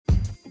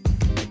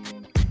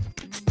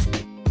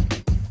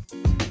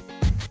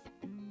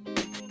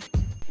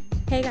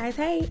Hey guys,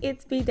 hey,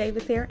 it's B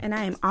Davis here, and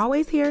I am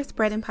always here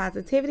spreading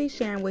positivity,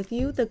 sharing with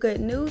you the good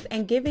news,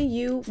 and giving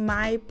you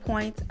my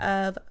point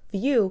of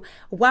view.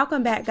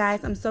 Welcome back,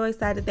 guys. I'm so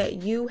excited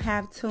that you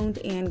have tuned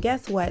in.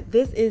 Guess what?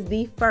 This is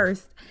the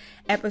first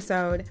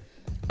episode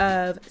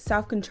of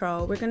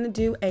self-control. We're going to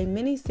do a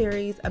mini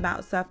series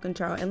about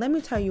self-control, and let me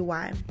tell you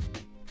why.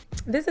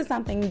 This is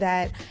something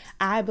that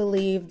I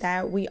believe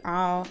that we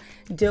all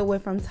deal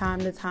with from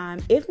time to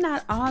time, if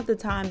not all the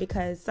time,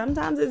 because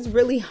sometimes it's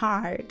really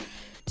hard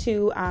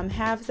to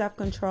have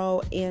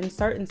self-control in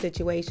certain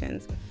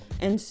situations.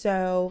 And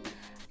so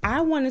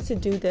I wanted to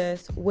do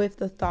this with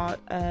the thought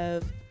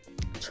of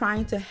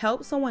trying to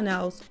help someone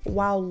else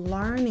while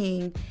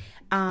learning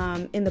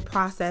in the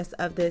process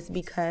of this,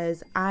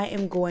 because I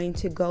am going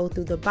to go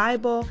through the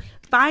Bible,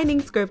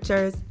 finding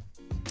scriptures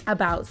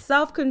about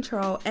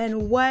self-control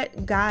and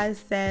what God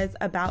says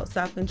about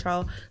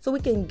self-control, so we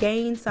can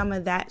gain some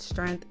of that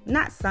strength.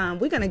 Not some,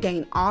 we're going to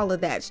gain all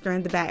of that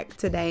strength back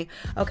today,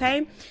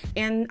 okay?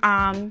 And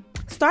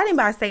starting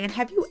by saying,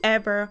 have you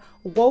ever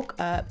woke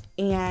up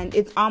and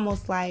it's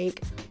almost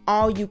like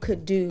all you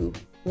could do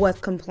was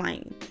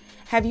complain?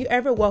 Have you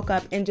ever woke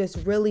up and just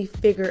really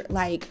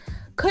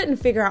couldn't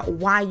figure out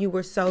why you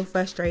were so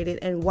frustrated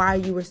and why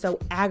you were so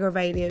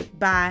aggravated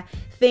by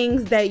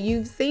things that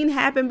you've seen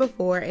happen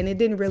before and it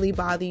didn't really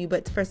bother you,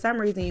 but for some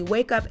reason you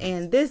wake up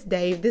and this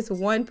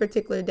one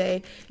particular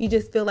day, you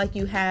just feel like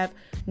you have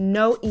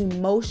no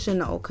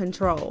emotional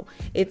control.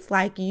 It's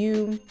like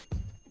you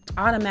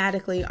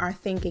automatically are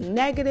thinking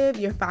negative,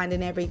 you're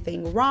finding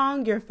everything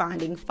wrong, you're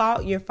finding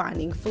fault, you're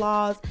finding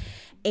flaws,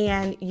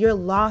 and you're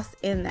lost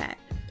in that.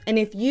 And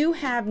if you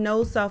have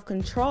no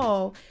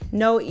self-control,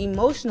 no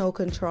emotional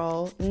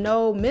control,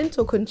 no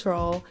mental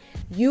control,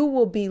 you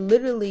will be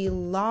literally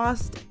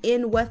lost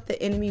in what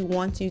the enemy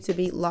wants you to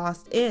be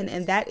lost in.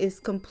 And that is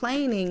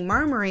complaining,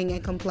 murmuring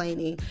and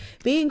complaining,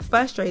 being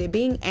frustrated,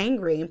 being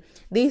angry.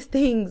 These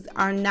things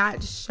are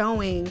not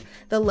showing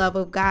the love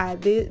of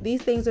God.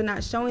 These things are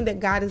not showing that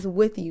God is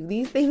with you.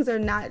 These things are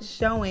not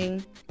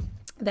showing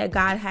that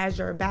God has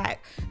your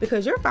back,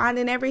 because you're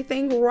finding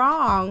everything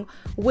wrong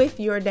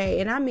with your day.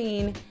 And I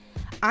mean,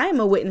 I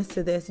am a witness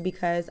to this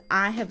because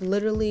I have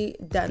literally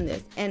done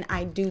this and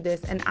I do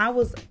this. And I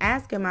was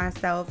asking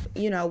myself,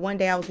 one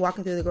day I was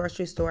walking through the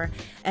grocery store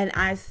and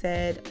I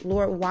said,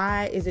 Lord,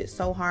 why is it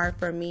so hard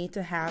for me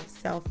to have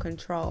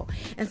self-control?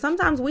 And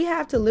sometimes we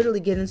have to literally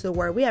get into the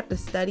word. We have to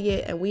study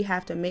it and we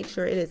have to make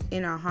sure it is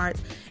in our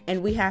hearts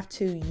and we have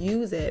to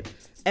use it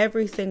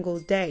every single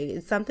day.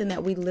 It's something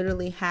that we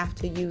literally have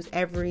to use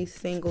every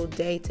single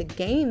day to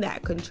gain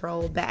that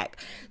control back.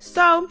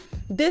 So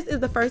this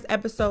is the first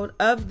episode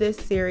of this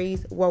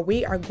series where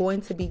we are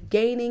going to be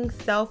gaining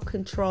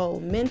self-control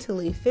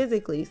mentally,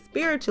 physically,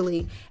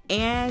 spiritually,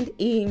 and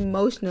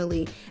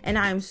emotionally. And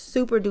I'm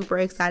super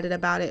duper excited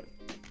about it.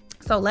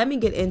 So let me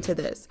get into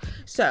this.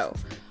 So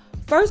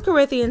 1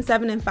 Corinthians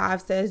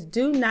 7:5 says,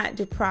 do not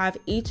deprive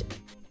each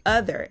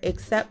other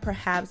except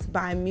perhaps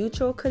by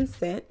mutual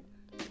consent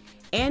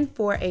and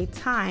for a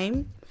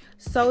time,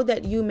 so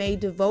that you may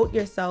devote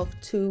yourself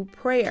to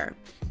prayer.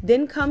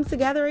 Then come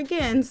together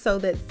again so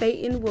that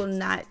Satan will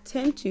not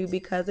tempt you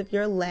because of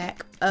your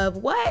lack of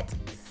what?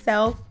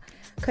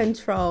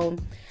 Self-control.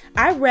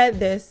 I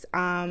read this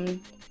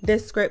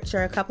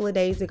scripture a couple of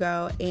days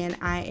ago, and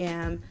I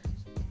am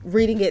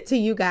reading it to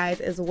you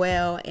guys as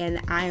well, and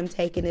I am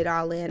taking it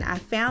all in. I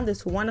found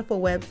this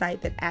wonderful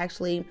website that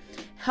actually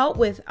helped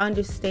with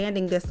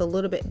understanding this a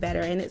little bit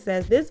better, and it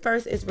says this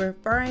verse is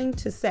referring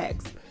to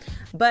sex,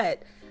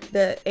 but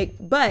the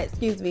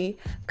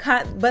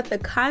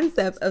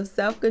concept of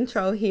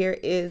self-control here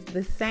is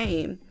the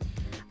same.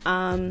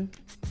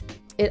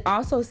 It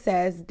also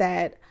says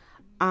that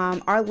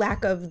our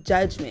lack of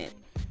judgment.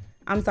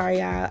 I'm sorry,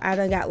 y'all, I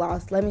done got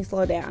lost. Let me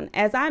slow down.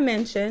 As I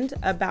mentioned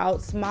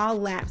about small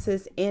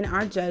lapses in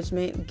our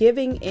judgment,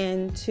 giving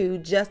in to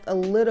just a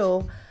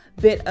little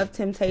bit of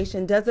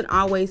temptation doesn't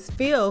always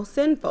feel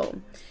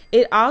sinful.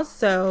 It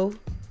also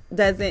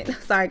doesn't,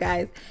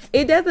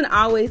 it doesn't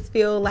always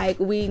feel like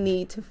we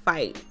need to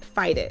fight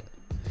it.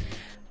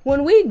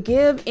 When we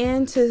give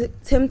in to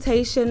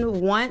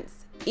temptation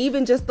once,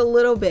 even just a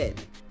little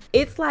bit,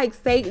 it's like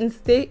Satan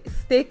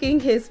sticking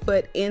his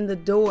foot in the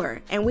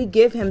door, and we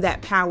give him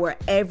that power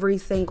every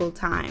single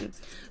time.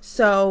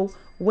 So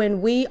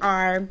when we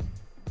are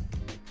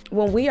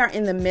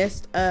in the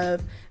midst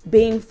of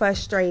being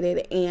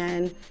frustrated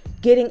and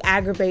getting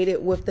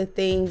aggravated with the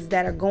things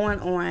that are going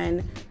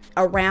on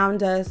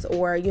around us,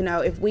 or,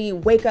 if we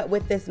wake up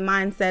with this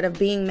mindset of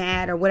being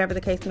mad or whatever the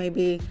case may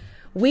be,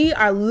 we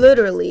are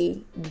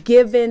literally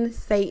giving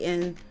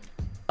Satan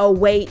a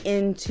way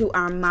into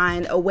our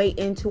mind, a way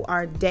into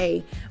our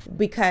day,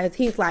 because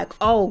he's like,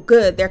 oh,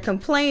 good, they're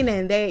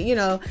complaining.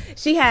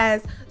 She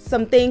has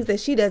some things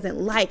that she doesn't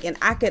like, and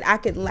I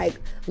could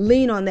like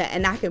lean on that,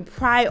 and I could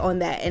pry on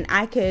that, and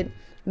I could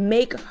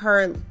make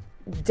her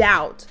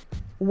doubt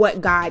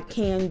what God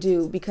can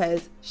do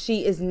because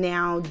she is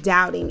now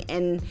doubting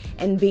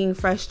and being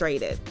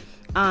frustrated.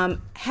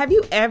 Have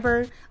you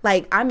ever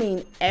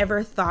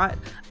thought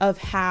of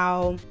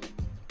how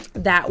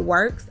that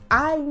works.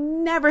 I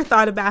never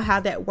thought about how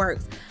that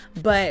works.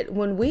 But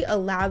when we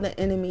allow the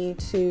enemy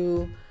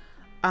to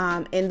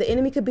and the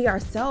enemy could be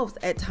ourselves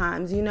at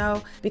times,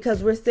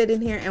 because we're sitting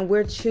here and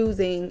we're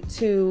choosing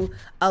to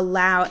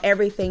allow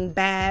everything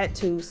bad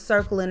to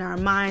circle in our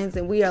minds,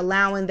 and we are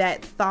allowing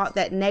that thought,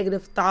 that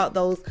negative thought,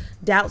 those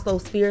doubts,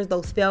 those fears,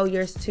 those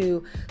failures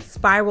to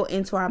spiral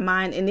into our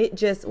mind. And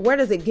where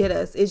does it get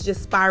us? It's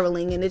just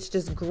spiraling, and it's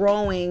just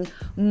growing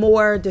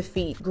more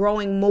defeat,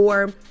 growing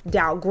more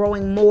doubt,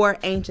 growing more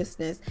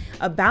anxiousness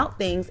about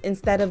things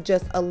instead of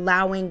just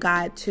allowing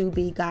God to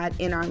be God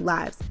in our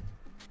lives.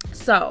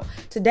 So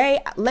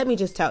today, let me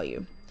just tell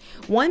you,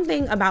 one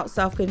thing about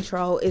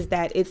self-control is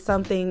that it's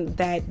something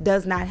that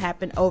does not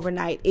happen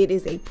overnight. It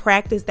is a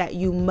practice that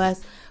you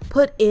must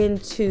put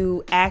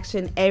into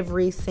action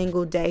every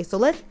single day. So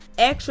let's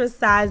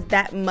exercise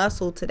that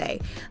muscle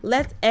today.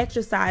 Let's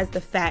exercise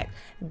the fact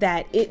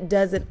that it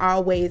doesn't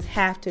always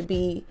have to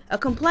be a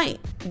complaint.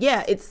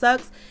 Yeah, it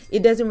sucks.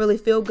 It doesn't really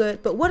feel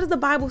good. But what does the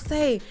Bible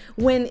say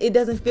when it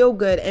doesn't feel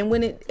good, and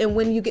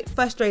when you get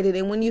frustrated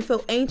and when you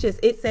feel anxious?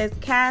 It says,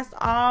 "Cast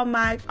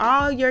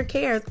all your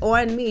cares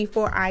on me,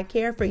 for I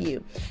care for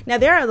you." Now,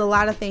 there are a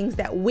lot of things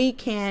that we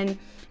can,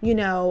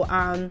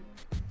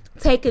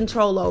 take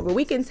control over.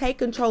 We can take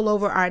control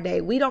over our day.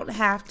 We don't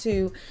have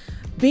to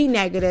be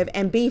negative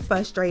and be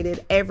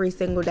frustrated every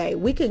single day.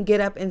 We can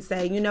get up and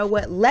say, you know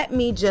what, let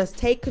me just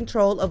take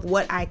control of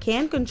what I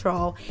can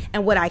control,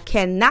 and what I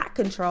cannot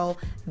control,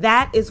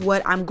 that is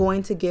what I'm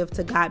going to give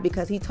to God,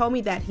 because He told me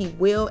that He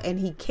will and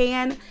He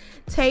can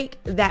take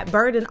that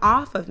burden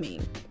off of me.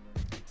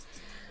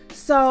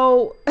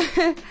 So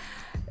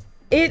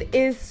it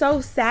is so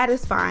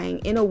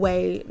satisfying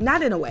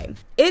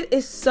it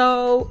is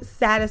so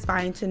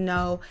satisfying to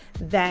know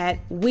that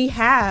we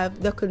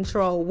have the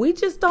control. We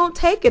just don't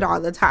take it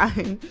all the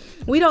time.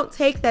 We don't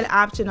take that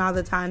option all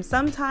the time.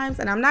 Sometimes,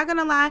 and I'm not going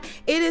to lie,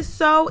 it is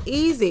so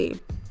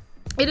easy.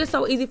 It is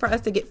so easy for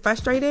us to get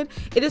frustrated.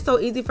 It is so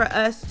easy for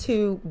us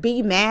to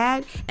be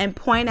mad and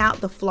point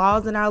out the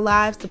flaws in our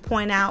lives, to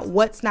point out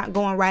what's not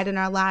going right in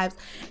our lives.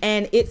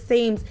 And it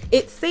seems,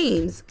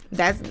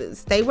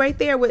 stay right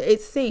there with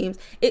it seems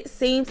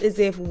as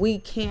if we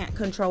can't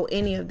control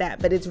any of that.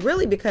 But it's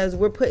really because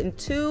we're putting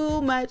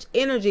too much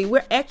energy.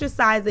 We're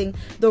exercising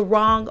the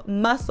wrong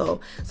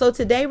muscle. So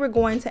today we're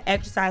going to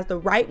exercise the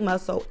right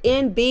muscle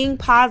in being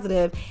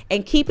positive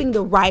and keeping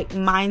the right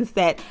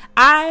mindset.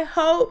 I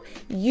hope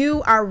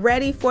you are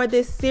ready for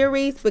this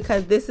series,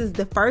 because this is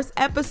the first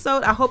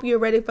episode. I hope you're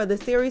ready for the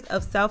series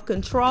of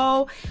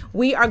self-control.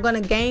 We are going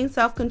to gain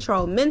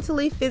self-control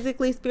mentally,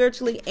 physically,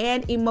 spiritually,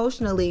 and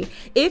emotionally.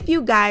 If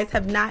you guys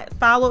have not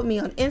followed me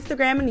on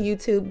Instagram and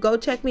YouTube, go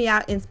check me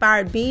out,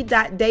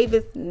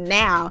 inspiredb.davis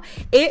now.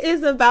 It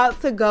is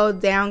about to go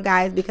down,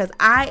 guys, because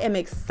I am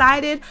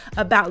excited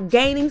about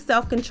gaining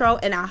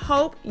self-control, and I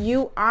hope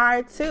you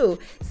are too.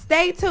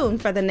 Stay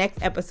tuned for the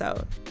next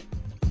episode.